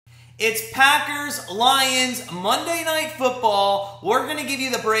It's Packers-Lions Monday Night Football. We're going to give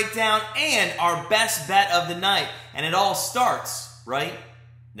you the breakdown and our best bet of the night. And it all starts right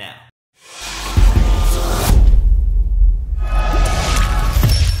now.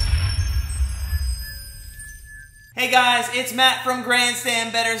 Hey guys, it's Matt from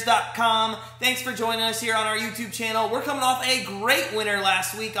GrandstandBettors.com. Thanks for joining us here on our YouTube channel. We're coming off a great winner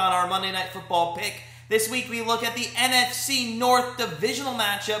last week on our Monday Night Football pick. This week we look at the NFC North divisional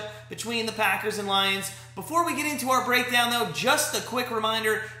matchup between the Packers and Lions. Before we get into our breakdown though, just a quick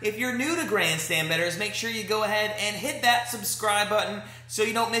reminder, if you're new to Grandstand Bettors, make sure you go ahead and hit that subscribe button so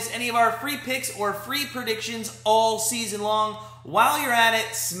you don't miss any of our free picks or free predictions all season long. While you're at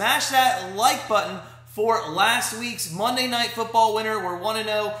it, smash that like button for last week's Monday Night Football winner. We're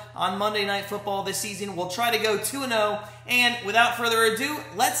 1-0 on Monday Night Football this season. We'll try to go 2-0. And without further ado,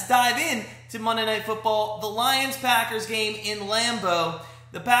 let's dive in to Monday Night Football, the Lions-Packers game in Lambeau.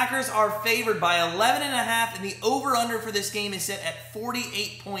 The Packers are favored by 11.5, and the over-under for this game is set at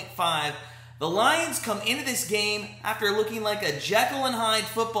 48.5. The Lions come into this game after looking like a Jekyll and Hyde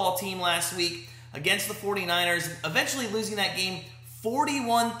football team last week against the 49ers, eventually losing that game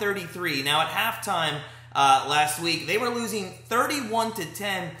 41-33. Now, at halftime last week, they were losing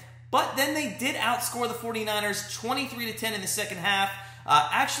 31-10, but then they did outscore the 49ers 23-10 in the second half,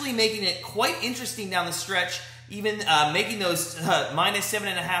 actually making it quite interesting down the stretch, even making those minus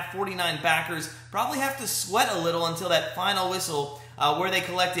 7.5 49 backers probably have to sweat a little until that final whistle where they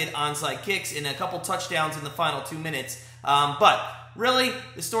collected onside kicks and a couple touchdowns in the final 2 minutes. But really,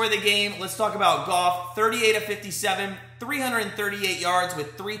 the story of the game, let's talk about Goff. 38 of 57, 338 yards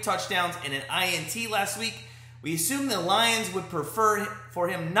with 3 touchdowns and an INT last week. We assume the Lions would prefer for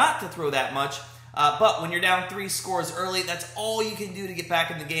him not to throw that much, but when you're down 3 scores early, that's all you can do to get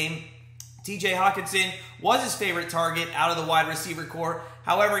back in the game. TJ Hawkinson was his favorite target out of the wide receiver core.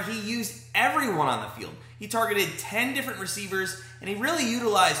 However, he used everyone on the field. He targeted 10 different receivers, and he really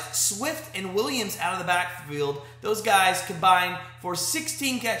utilized Swift and Williams out of the backfield. Those guys combined for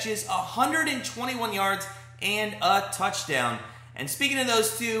 16 catches, 121 yards, and a touchdown. And speaking of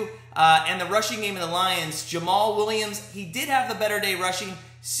those two, and the rushing game of the Lions, Jamal Williams, he did have the better day rushing,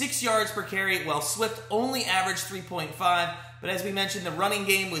 6 yards per carry, while Swift only averaged 3.5. But as we mentioned, the running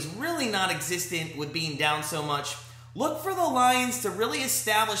game was really non-existent with being down so much. Look for the Lions to really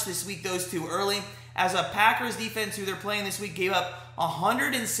establish this week those two early, as a Packers defense who they're playing this week gave up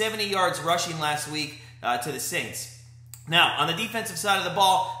 170 yards rushing last week to the Saints. Now, on the defensive side of the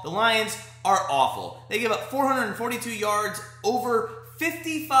ball, the Lions are awful. They give up 442 yards, over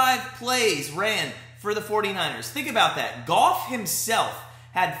 55 plays ran for the 49ers. Think about that. Goff himself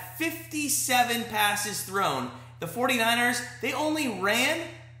had 57 passes thrown. The 49ers, they only ran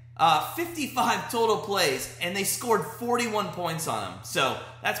 55 total plays, and they scored 41 points on them. So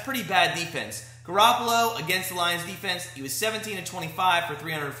that's pretty bad defense. Garoppolo against the Lions defense, he was 17 of 25 for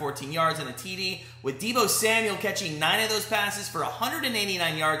 314 yards and a TD, with Deebo Samuel catching 9 of those passes for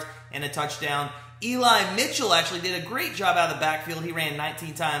 189 yards and a touchdown. Eli Mitchell actually did a great job out of the backfield. He ran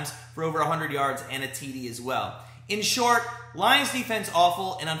 19 times for over 100 yards and a TD as well. In short, Lions defense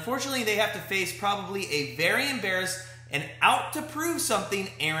awful, and unfortunately they have to face probably a very embarrassed and out to prove something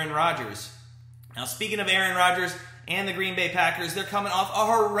Aaron Rodgers. Now, speaking of Aaron Rodgers and the Green Bay Packers, they're coming off a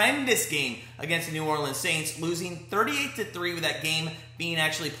horrendous game against the New Orleans Saints, losing 38-3 with that game being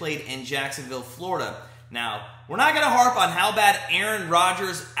actually played in Jacksonville, Florida. Now, we're not going to harp on how bad Aaron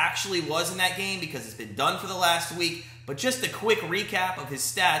Rodgers actually was in that game because it's been done for the last week, but just a quick recap of his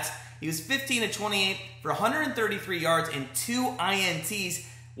stats. He was 15 of 28 for 133 yards and 2 INTs,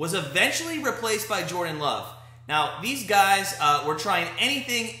 was eventually replaced by Jordan Love. Now, these guys were trying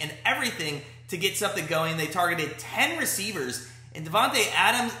anything and everything to get something going. They targeted 10 receivers, and Devontae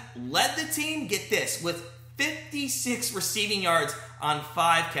Adams led the team, get this, with 56 receiving yards on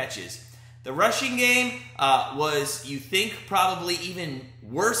 5 catches. The rushing game was, you think, probably even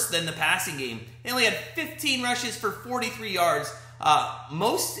worse than the passing game. They only had 15 rushes for 43 yards.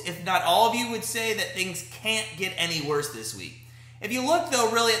 Most, if not all of you, would say that things can't get any worse this week. If you look,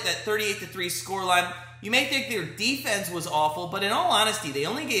 though, really at that 38-3 scoreline, you may think their defense was awful, but in all honesty, they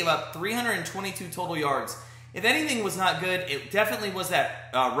only gave up 322 total yards. If anything was not good, it definitely was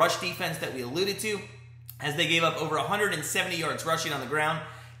that rush defense that we alluded to, as they gave up over 170 yards rushing on the ground.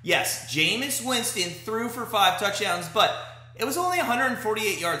 Yes, Jameis Winston threw for 5 touchdowns, but it was only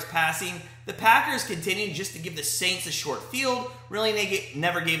 148 yards passing. The Packers continued just to give the Saints a short field, really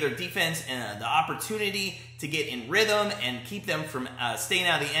never gave their defense the opportunity to get in rhythm and keep them from staying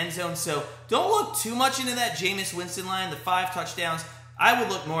out of the end zone. So don't look too much into that Jameis Winston line, the 5 touchdowns. I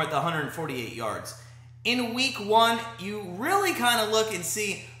would look more at the 148 yards. In week 1, you really kind of look and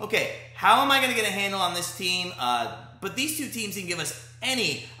see, okay, how am I going to get a handle on this team? But these two teams didn't give us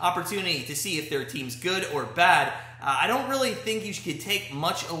any opportunity to see if their team's good or bad. I don't really think you could take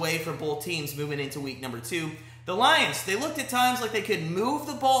much away from both teams moving into week number 2. The Lions, they looked at times like they could move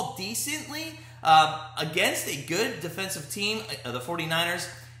the ball decently against a good defensive team, the 49ers.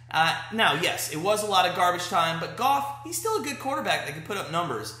 Now, yes, it was a lot of garbage time, but Goff, he's still a good quarterback that can put up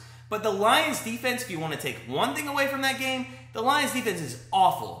numbers. But the Lions defense, if you want to take one thing away from that game, the Lions defense is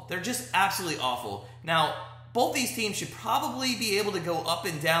awful. They're just absolutely awful. Now, both these teams should probably be able to go up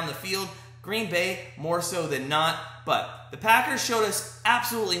and down the field. Green Bay, more so than not. But the Packers showed us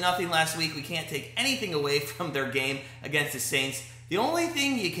absolutely nothing last week. We can't take anything away from their game against the Saints. The only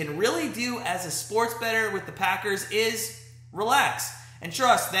thing you can really do as a sports bettor with the Packers is relax and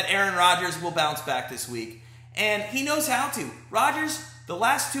trust that Aaron Rodgers will bounce back this week. And he knows how to. Rodgers, the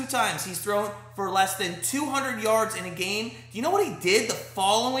last 2 times he's thrown for less than 200 yards in a game. Do you know what he did the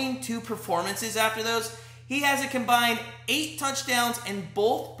following 2 performances after those? He has a combined 8 touchdowns, and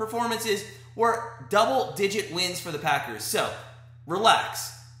both performances were double-digit wins for the Packers. So,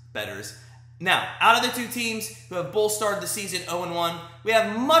 relax, bettors. Now, out of the 2 teams who have both started the season 0-1, we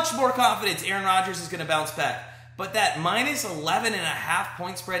have much more confidence Aaron Rodgers is going to bounce back. But that minus 11.5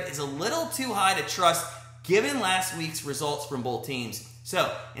 point spread is a little too high to trust given last week's results from both teams.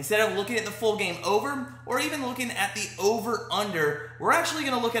 So, instead of looking at the full game over, or even looking at the over-under, we're actually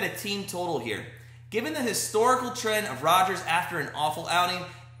going to look at a team total here. Given the historical trend of Rodgers after an awful outing,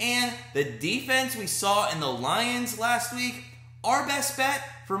 and the defense we saw in the Lions last week, our best bet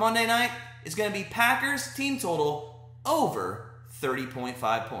for Monday night is going to be Packers team total over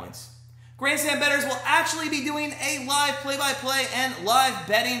 30.5 points. Grandstand Bettors will actually be doing a live play-by-play and live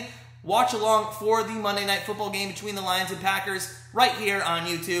betting watch along for the Monday Night Football game between the Lions and Packers right here on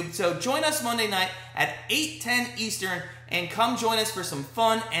YouTube. So join us Monday night at 8:10 Eastern and come join us for some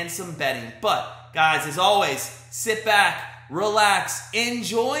fun and some betting. But guys, as always, sit back, relax,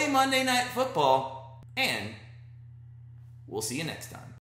 enjoy Monday Night Football, and we'll see you next time.